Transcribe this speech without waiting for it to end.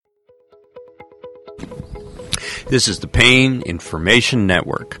This is the Pain Information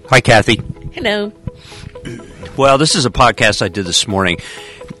Network. Hi, Kathy. Hello. Well, this is a podcast I did this morning.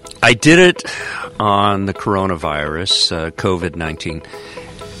 I did it on the coronavirus, COVID-19,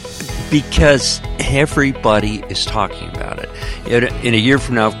 because everybody is talking about it. In a year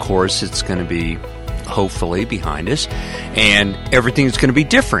from now, of course, it's going to be hopefully behind us, and everything's going to be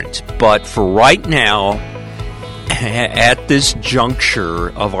different. But for right now, at this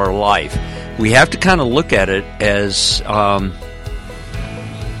juncture of our life, we have to kind of look at it as a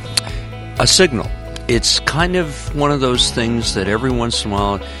signal. It's kind of one of those things that every once in a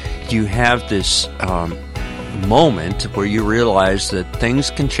while you have this moment where you realize that things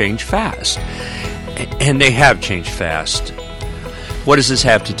can change fast. And they have changed fast. What does this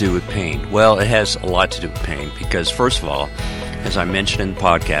have to do with pain? Well, it has a lot to do with pain because, first of all, as I mentioned in the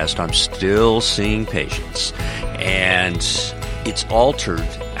podcast, I'm still seeing patients. And it's altered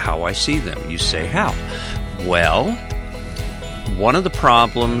how I see them. You say, how? Well, one of the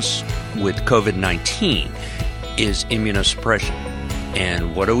problems with COVID-19 is immunosuppression.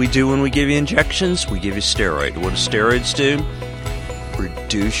 And what do we do when we give you injections? We give you steroid. What do steroids do?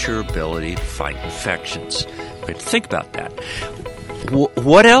 Reduce your ability to fight infections. But think about that.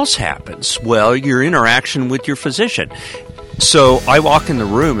 What else happens? Well, your interaction with your physician. So I walk in the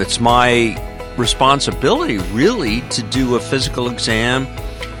room. It's my responsibility, really, to do a physical exam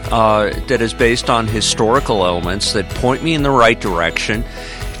that is based on historical elements that point me in the right direction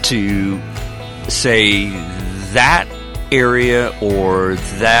to say that area or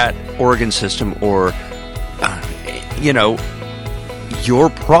that organ system or, your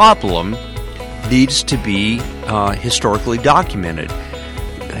problem needs to be historically documented.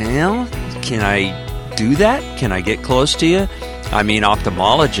 Well, can I do that? Can I get close to you? I mean,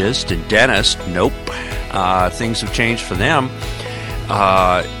 ophthalmologist and dentist, nope. Things have changed for them.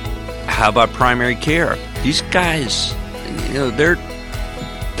 How about primary care? These guys,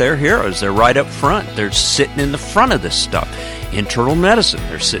 they're heroes. They're right up front. They're sitting in the front of this stuff. Internal medicine,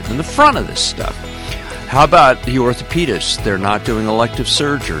 they're sitting in the front of this stuff. How about the orthopedists? They're not doing elective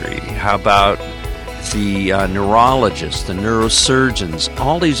surgery. How about the neurologists, the neurosurgeons?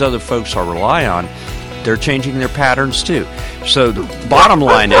 All these other folks I rely on, they're changing their patterns too. So the bottom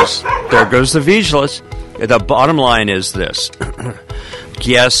line is, there goes the Vigilas. The bottom line is this.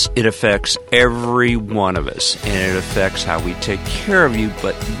 Yes, it affects every one of us, and it affects how we take care of you,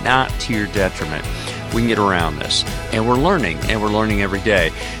 but not to your detriment. We can get around this, and we're learning every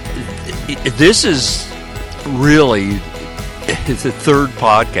day. This is really the third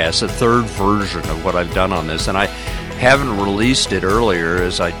podcast, the third version of what I've done on this, and I haven't released it earlier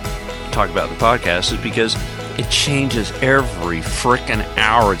as I talk about the podcast, is because it changes every frickin'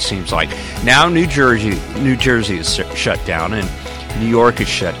 hour, it seems like. Now New Jersey is shut down, and New York is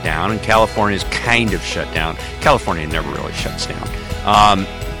shut down, and California is kind of shut down. California never really shuts down.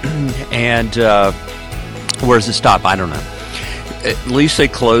 Where does it stop? I don't know. At least they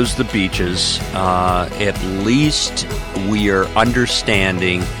closed the beaches. At least we are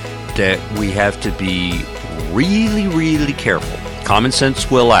understanding that we have to be really, really careful. Common sense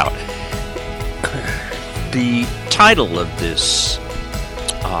will out. The title of this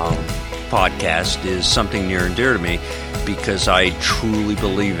podcast is something near and dear to me because I truly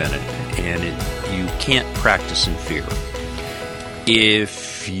believe in it, and you can't practice in fear.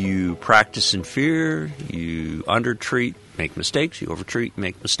 If you practice in fear, you undertreat, make mistakes. You overtreat,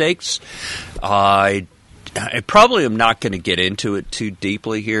 make mistakes. I probably am not going to get into it too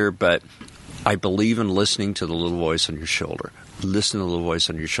deeply here, but I believe in listening to the little voice on your shoulder. Listen to the little voice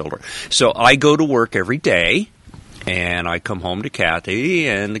on your shoulder. So I go to work every day, and I come home to Kathy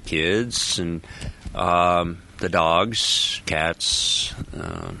and the kids and the dogs, cats,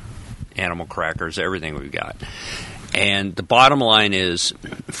 animal crackers, everything we've got. And the bottom line is,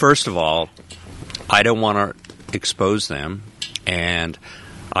 first of all, I don't want to expose them, and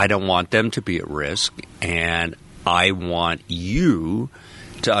I don't want them to be at risk, and I want you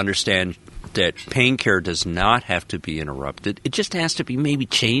to understand that pain care does not have to be interrupted. It just has to be maybe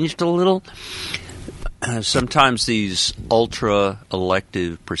changed a little. Sometimes these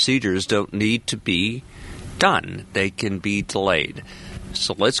ultra-elective procedures don't need to be done. They can be delayed.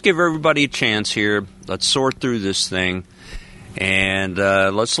 So let's give everybody a chance here. Let's sort through this thing. And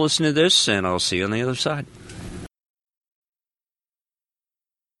let's listen to this, and I'll see you on the other side.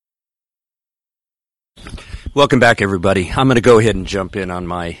 Welcome back, everybody. I'm going to go ahead and jump in on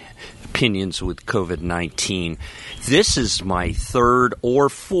my opinions with COVID-19. This is my third or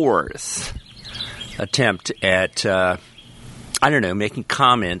fourth attempt at, making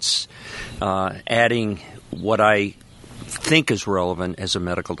comments, adding what I think is relevant as a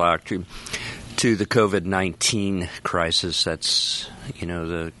medical doctor to the COVID-19 crisis. That's,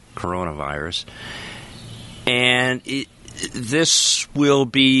 the coronavirus. And this will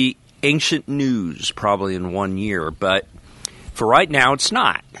be ancient news probably in 1 year, but for right now it's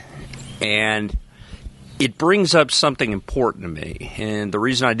not. And it brings up something important to me. And the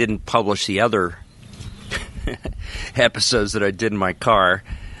reason I didn't publish the other episodes that I did in my car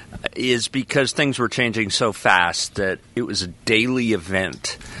is because things were changing so fast that it was a daily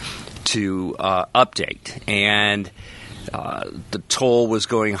event to update. And the toll was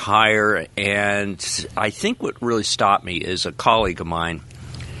going higher. And I think what really stopped me is a colleague of mine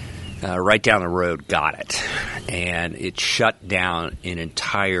right down the road got it. And it shut down an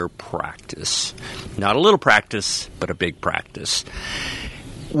entire practice. Not a little practice, but a big practice.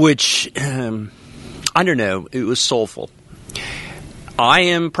 Which, I don't know, it was soulful. I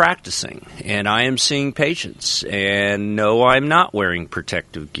am practicing, and I am seeing patients. And no, I'm not wearing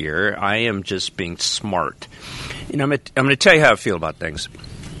protective gear. I am just being smart. I'm going to tell you how I feel about things.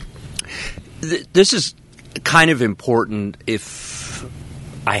 This is kind of important if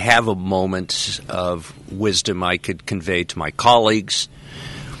I have a moment of wisdom I could convey to my colleagues,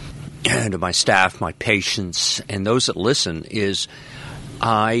 to my staff, my patients, and those that listen, is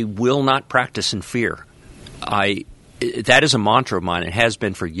I will not practice in fear. That is a mantra of mine. It has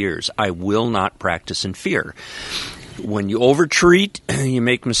been for years. I will not practice in fear. When you overtreat, you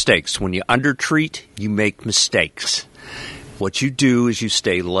make mistakes. When you undertreat, you make mistakes. What you do is you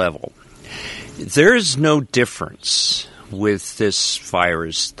stay level. There is no difference with this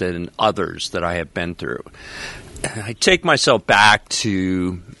virus than others that I have been through. I take myself back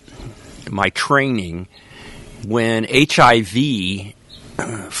to my training when HIV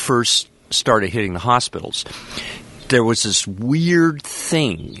first started hitting the hospitals. There was this weird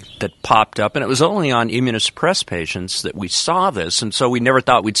thing that popped up, and it was only on immunosuppressed patients that we saw this, and so we never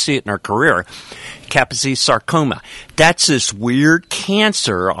thought we'd see it in our career. Kaposi sarcoma. That's this weird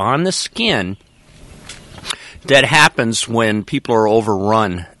cancer on the skin that happens when people are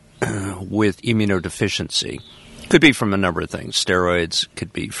overrun with immunodeficiency. Could be from a number of things. Steroids,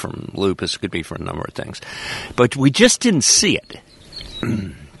 could be from lupus, could be from a number of things. But we just didn't see it.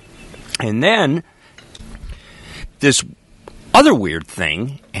 And then this other weird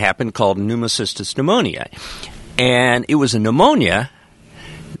thing happened called pneumocystis pneumonia. And it was a pneumonia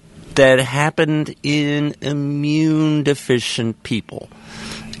that happened in immune-deficient people.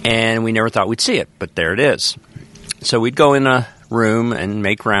 And we never thought we'd see it, but there it is. So we'd go in a room and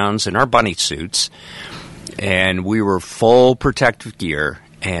make rounds in our bunny suits, and we were full protective gear,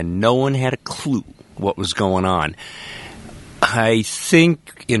 and no one had a clue what was going on. I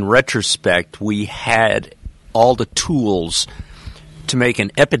think, in retrospect, we had all the tools to make an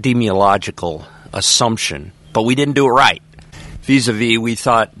epidemiological assumption, but we didn't do it right. Vis-a-vis, we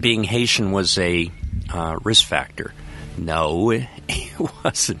thought being Haitian was a risk factor. No, it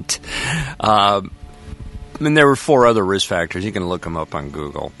wasn't. There were 4 other risk factors. You can look them up on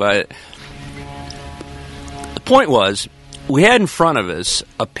Google. But the point was, we had in front of us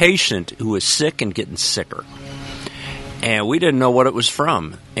a patient who was sick and getting sicker. And we didn't know what it was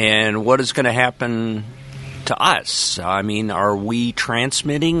from and what is going to happen to us. I mean, are we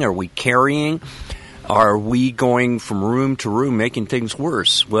transmitting? Are we carrying? Are we going from room to room making things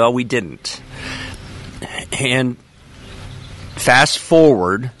worse? Well, we didn't. And fast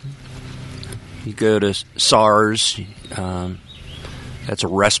forward, you go to SARS. That's a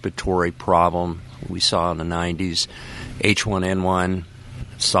respiratory problem we saw in the 90s. H1N1,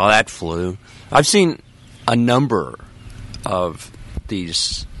 saw that flu. I've seen a number of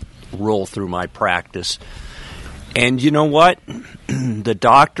these roll through my practice. And you know what? The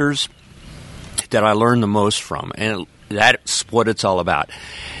doctors that I learn the most from, and that's what it's all about.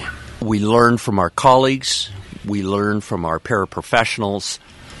 We learn from our colleagues. We learn from our paraprofessionals.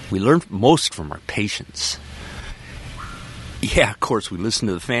 We learn most from our patients. Yeah, of course, we listen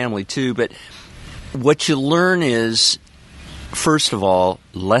to the family too, but what you learn is, first of all,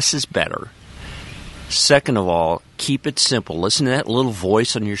 less is better. Second of all, keep it simple. Listen to that little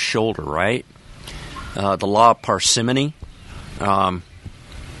voice on your shoulder, right? The law of parsimony, 12th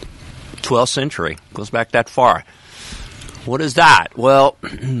century, goes back that far. What is that? Well,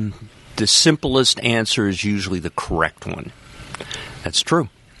 the simplest answer is usually the correct one. That's true.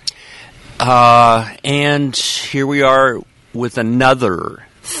 And here we are with another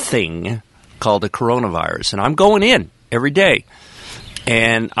thing called the coronavirus. And I'm going in every day.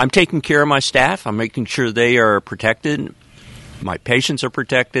 And I'm taking care of my staff. I'm making sure they are protected. My patients are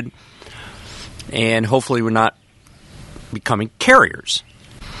protected. And hopefully we're not becoming carriers,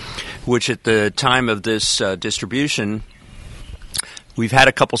 which at the time of this distribution, we've had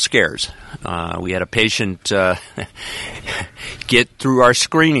a couple scares. We had a patient get through our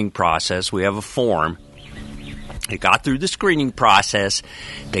screening process. We have a form. They got through the screening process.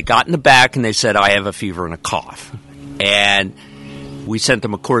 They got in the back and they said, I have a fever and a cough. And we sent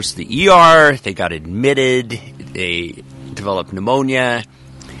them, of course, to the ER. They got admitted. They developed pneumonia,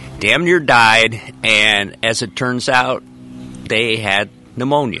 damn near died. And as it turns out, they had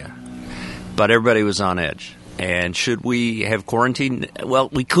pneumonia. But everybody was on edge. And should we have quarantined? Well,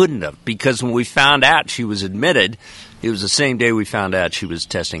 we couldn't have, because when we found out she was admitted, it was the same day we found out she was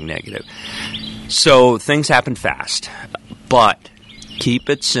testing negative. So things happen fast. But keep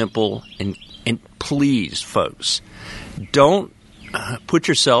it simple, and please, folks, don't put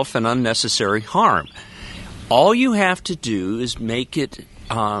yourself in unnecessary harm. All you have to do is make it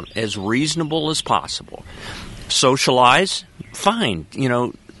as reasonable as possible. Socialize, fine.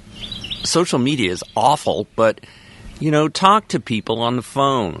 Social media is awful, but, talk to people on the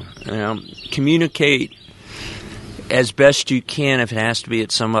phone. Communicate as best you can if it has to be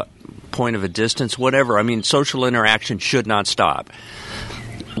at some point of a distance, whatever. I mean, social interaction should not stop.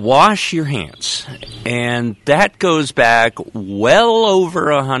 Wash your hands. And that goes back well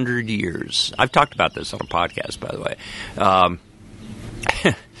over 100 years. I've talked about this on a podcast, by the way.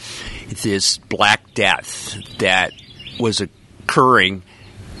 This Black Death that was occurring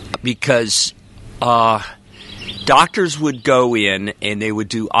because doctors would go in and they would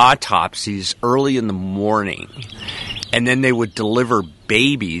do autopsies early in the morning, and then they would deliver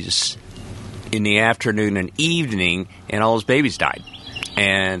babies in the afternoon and evening, and all those babies died.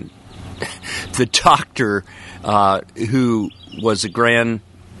 And the doctor, who was a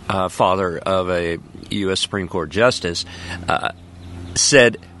grandfather of a U.S. Supreme Court justice,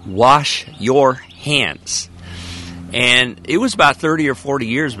 said, wash your hands. And it was about 30 or 40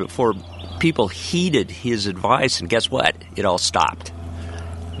 years before people heeded his advice, and guess what? It all stopped.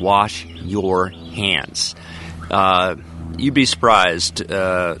 Wash your hands. You'd be surprised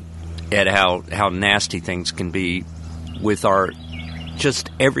at how nasty things can be with our just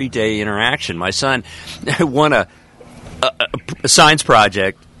everyday interaction. My son won a science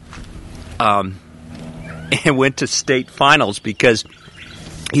project and went to state finals because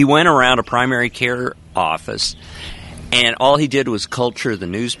he went around a primary care office, and all he did was culture the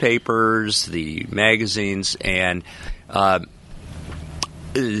newspapers, the magazines, and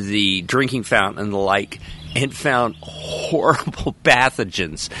the drinking fountain and the like, and found horrible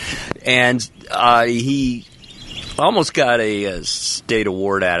pathogens. And he almost got a state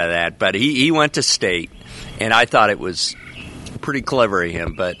award out of that, but he went to state, and I thought it was pretty clever of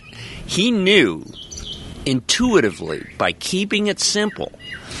him. But he knew intuitively, by keeping it simple,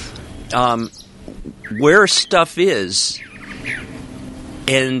 where stuff is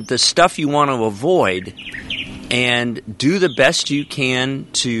and the stuff you want to avoid, and do the best you can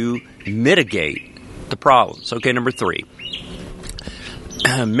to mitigate the problems. Okay, number 3.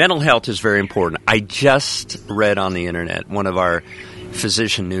 Mental health is very important. I just read on the internet one of our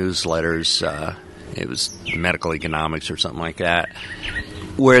physician newsletters, it was Medical Economics or something like that,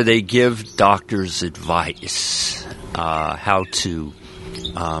 where they give doctors advice how to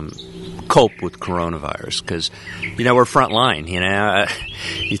cope with coronavirus, because we're frontline.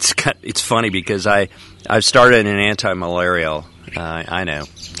 It's funny because I've started an anti-malarial. I know,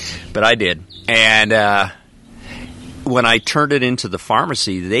 but I did, and when I turned it into the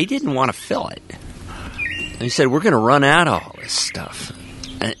pharmacy, they didn't want to fill it. They said, we're going to run out of all this stuff.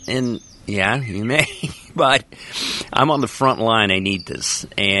 And yeah, you may, but I'm on the front line. I need this.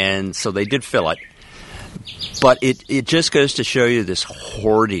 And so they did fill it. But it just goes to show you this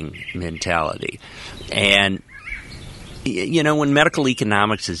hoarding mentality. And, when medical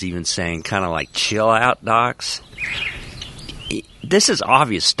economics is even saying kind of like, chill out, docs, this is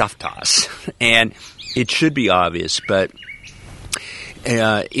obvious stuff to us. And it should be obvious, but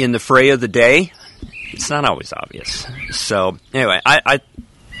in the fray of the day, it's not always obvious. So anyway,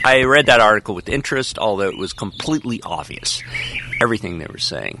 I read that article with interest, although it was completely obvious, everything they were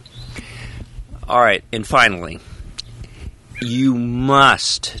saying. All right, and finally, you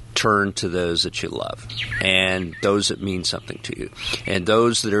must turn to those that you love, and those that mean something to you, and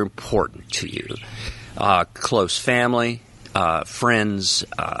those that are important to you. Close family, friends,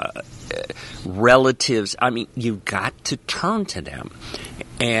 relatives. I mean, you've got to turn to them.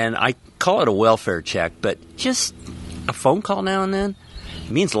 And I call it a welfare check, but just a phone call now and then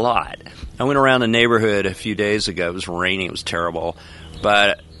means a lot. I went around the neighborhood a few days ago. It was raining. It was terrible.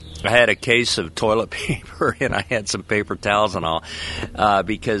 But I had a case of toilet paper, and I had some paper towels and all,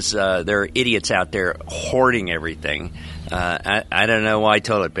 because there are idiots out there hoarding everything. I don't know why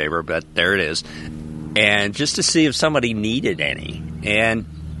toilet paper, but there it is. And just to see if somebody needed any. And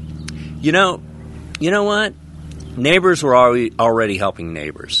you know what? Neighbors were already helping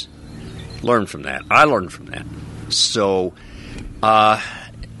neighbors. Learn from that. I learned from that. So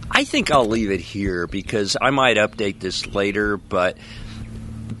I think I'll leave it here because I might update this later, but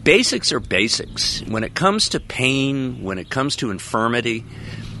basics are basics. When it comes to pain, when it comes to infirmity,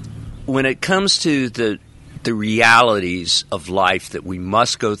 when it comes to the realities of life that we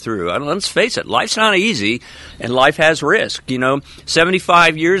must go through. And let's face it, life's not easy, and life has risk.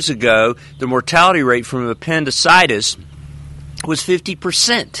 75 years ago, the mortality rate from appendicitis was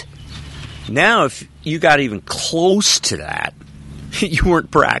 50%. Now, if you got even close to that, you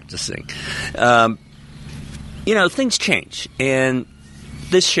weren't practicing. Things change, and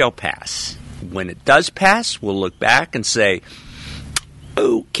this shall pass. When it does pass, we'll look back and say,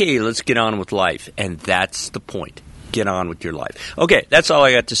 okay, let's get on with life. And that's the point. Get on with your life. Okay, that's all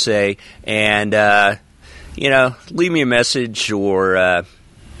I got to say. And, leave me a message or,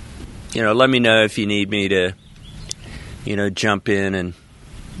 let me know if you need me to, jump in. And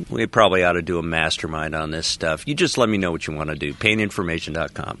we probably ought to do a mastermind on this stuff. You just let me know what you want to do.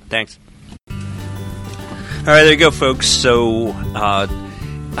 Paininformation.com. Thanks. All right, there you go, folks. So,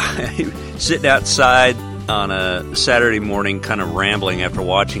 sitting outside on a Saturday morning, kind of rambling after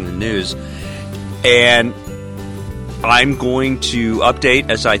watching the news, and I'm going to update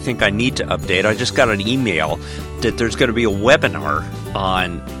as I think I need to update. I just got an email that there's going to be a webinar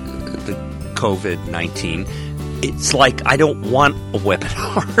on the COVID-19. It's like I don't want a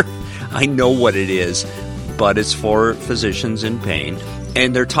webinar. I know what it is, but it's for physicians in pain,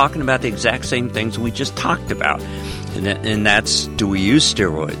 and they're talking about the exact same things we just talked about. And that's, do we use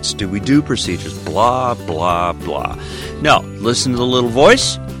steroids? Do we do procedures? Blah, blah, blah. No, listen to the little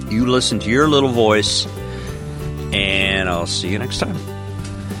voice. You listen to your little voice. And I'll see you next time.